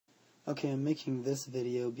Okay, I'm making this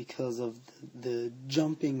video because of the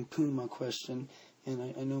jumping puma question,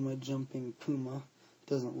 and I know my jumping puma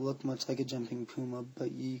doesn't look much like a jumping puma,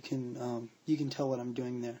 but you can tell what I'm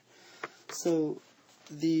doing there. So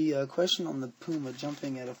the question on the puma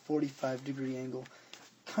jumping at a 45-degree angle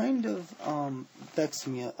kind of vexed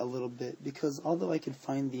me a little bit, because although I could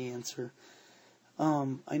find the answer,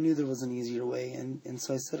 I knew there was an easier way, and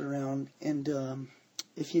so I sat around, and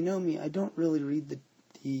if you know me, I don't really read the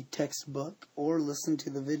textbook or listen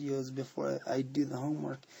to the videos before I do the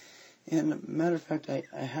homework. And matter of fact, I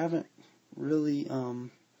haven't really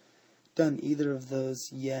done either of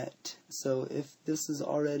those yet. So if this is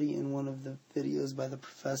already in one of the videos by the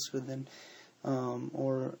professor, then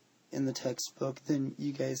or in the textbook, then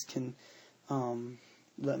you guys can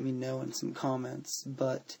let me know in some comments.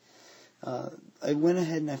 But I went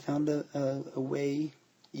ahead and I found a way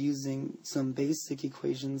using some basic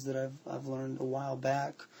equations that I've learned a while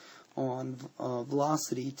back on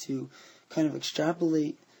velocity to kind of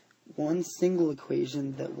extrapolate one single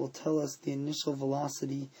equation that will tell us the initial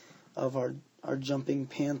velocity of our jumping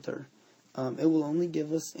panther. It will only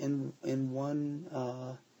give us in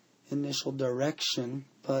one initial direction,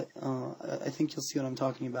 but I think you'll see what I'm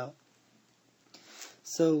talking about.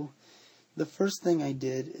 So the first thing I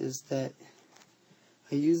did is that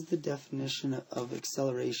I used the definition of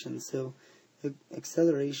acceleration. So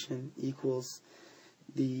acceleration equals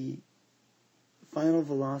the final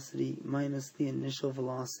velocity minus the initial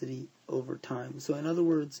velocity over time. So in other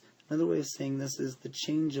words, another way of saying this is the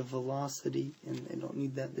change of velocity, and I don't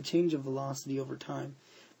need that, the change of velocity over time.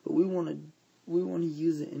 But we want to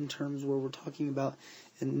use it in terms where we're talking about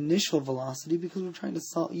initial velocity, because we're trying to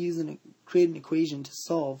create an equation to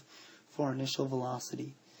solve for initial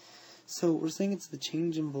velocity. So we're saying it's the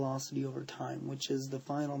change in velocity over time, which is the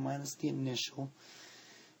final minus the initial.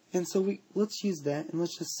 And so let's use that, and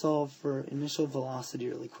let's just solve for initial velocity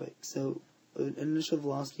really quick. So initial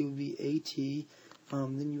velocity would be AT,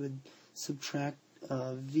 then you would subtract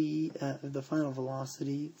V, the final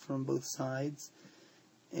velocity, from both sides,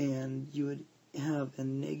 and you would have a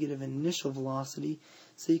negative initial velocity,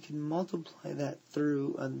 so you can multiply that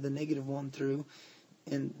through, the negative 1 through,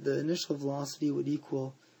 and the initial velocity would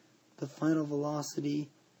equal the final velocity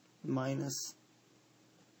minus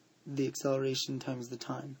the acceleration times the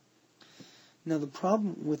time. Now the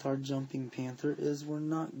problem with our jumping panther is we're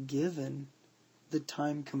not given the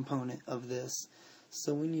time component of this,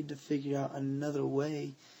 so we need to figure out another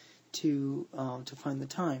way to find the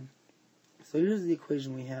time. So here's the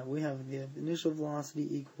equation we have. We have the initial velocity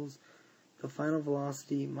equals the final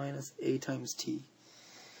velocity minus a times t.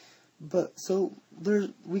 But so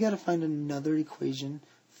we got to find another equation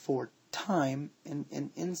for time and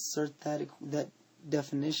insert that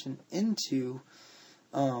definition into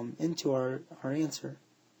our answer.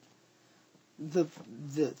 The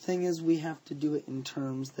thing is, we have to do it in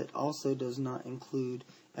terms that also does not include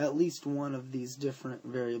at least one of these different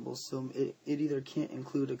variables. So it either can't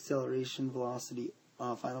include acceleration, velocity,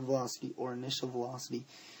 final velocity, or initial velocity.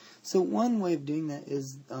 So one way of doing that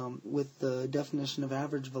is with the definition of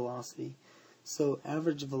average velocity. So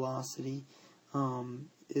average velocity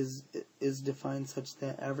is defined such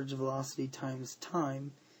that average velocity times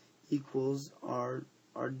time equals our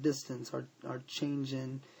distance, our change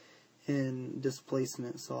in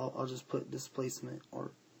displacement. So I'll just put displacement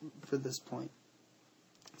for this point.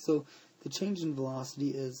 So the change in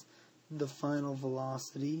velocity is the final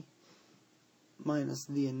velocity minus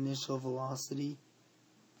the initial velocity.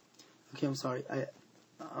 Okay, I'm sorry,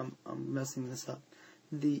 I'm messing this up.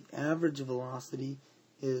 The average velocity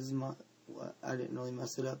is I didn't really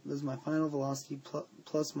mess it up. This is my final velocity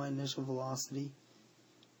plus my initial velocity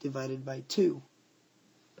divided by 2.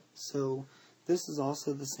 So this is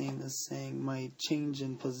also the same as saying my change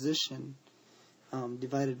in position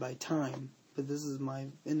divided by time. But this is my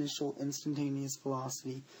initial instantaneous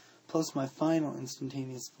velocity plus my final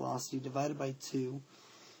instantaneous velocity divided by 2.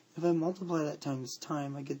 If I multiply that times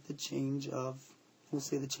time, I get the change of, we'll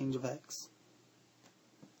say the change of x.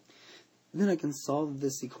 Then I can solve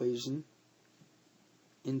this equation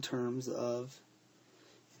in terms of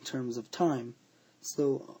time.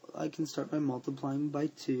 So I can start by multiplying by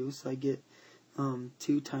 2, so I get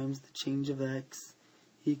 2 times the change of x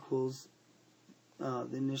equals the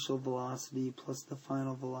initial velocity plus the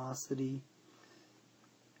final velocity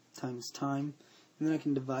times time. And then I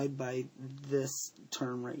can divide by this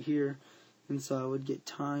term right here, and so I would get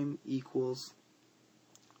time equals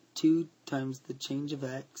 2 times the change of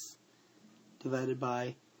x divided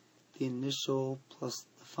by the initial plus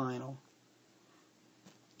the final.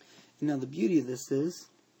 And now the beauty of this is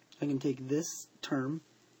I can take this term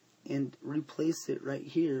and replace it right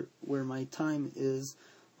here where my time is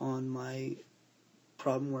on my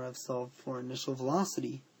problem where I've solved for initial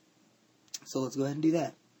velocity. So let's go ahead and do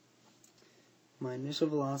that. My initial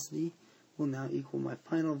velocity will now equal my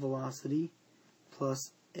final velocity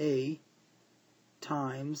plus a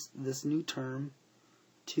times this new term,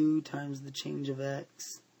 2 times the change of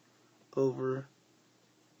x over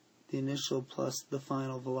the initial plus the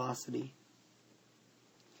final velocity.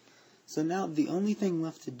 So now the only thing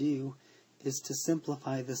left to do is to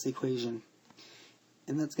simplify this equation.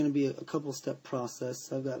 And that's going to be a couple step process.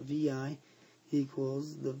 So I've got VI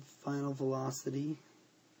equals the final velocity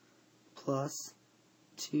plus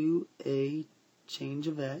 2a change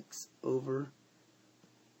of x over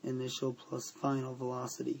initial plus final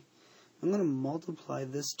velocity. I'm going to multiply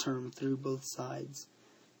this term through both sides,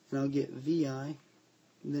 and I'll get VI,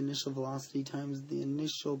 the initial velocity, times the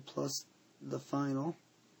initial plus the final,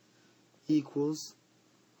 equals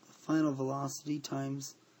the final velocity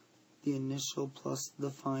times the initial plus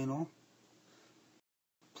the final,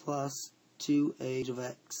 plus 2a of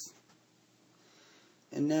x.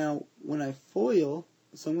 And now when I FOIL,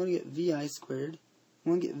 so I'm going to get VI squared,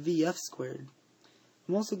 I'm going to get VF squared.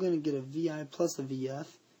 I'm also going to get a VI plus a VF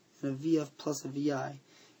and a VF plus a VI.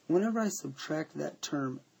 Whenever I subtract that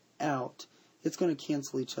term out, it's going to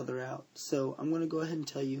cancel each other out. So I'm going to go ahead and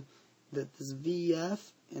tell you that this VF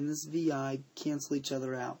and this VI cancel each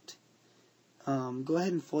other out. Go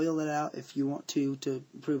ahead and FOIL it out if you want to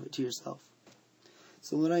prove it to yourself.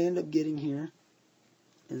 So what I end up getting here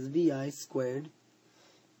is VI squared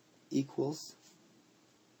equals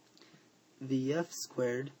VF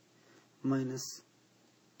squared minus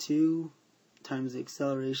 2 times the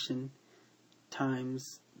acceleration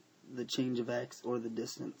times the change of x, or the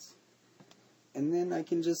distance. And then I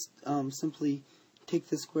can just simply take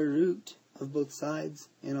the square root of both sides,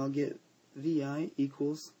 and I'll get VI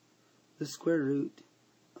equals the square root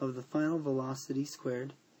of the final velocity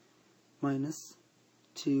squared minus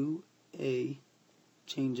 2a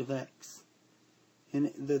change of x.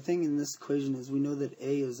 And the thing in this equation is we know that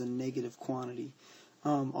a is a negative quantity.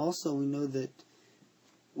 Also, we know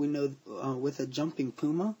with a jumping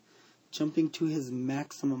puma, jumping to his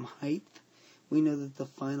maximum height, we know that the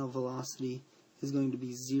final velocity is going to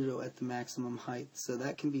be 0 at the maximum height. So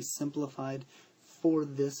that can be simplified for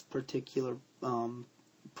this particular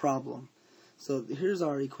problem. So here's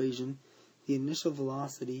our equation. The initial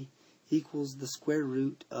velocity equals the square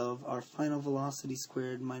root of our final velocity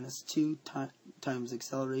squared minus 2 times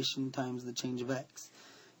acceleration times the change of x.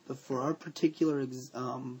 But for our particular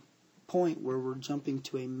point where we're jumping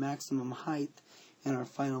to a maximum height and our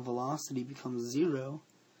final velocity becomes 0,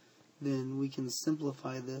 then we can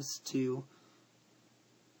simplify this to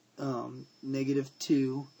negative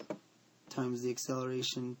 2 times the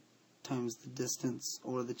acceleration times the distance,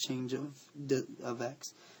 or the change of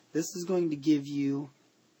x. This is going to give you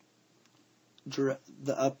the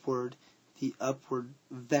upward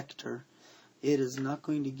vector. It is not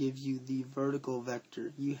going to give you the vertical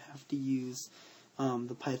vector. You have to use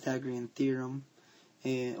the Pythagorean theorem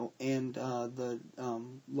and the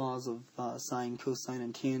laws of sine, cosine,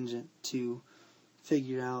 and tangent to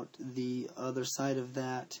figure out the other side of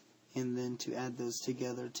that, and then to add those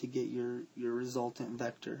together to get your resultant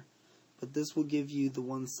vector. But this will give you the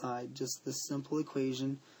one side, just this simple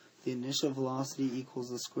equation. The initial velocity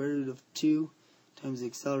equals the square root of 2 times the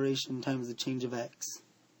acceleration times the change of x.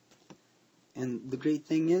 And the great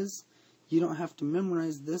thing is, you don't have to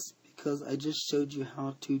memorize this because I just showed you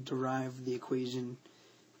how to derive the equation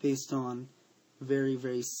based on very,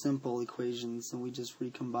 very simple equations, and we just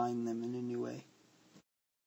recombine them in a new way.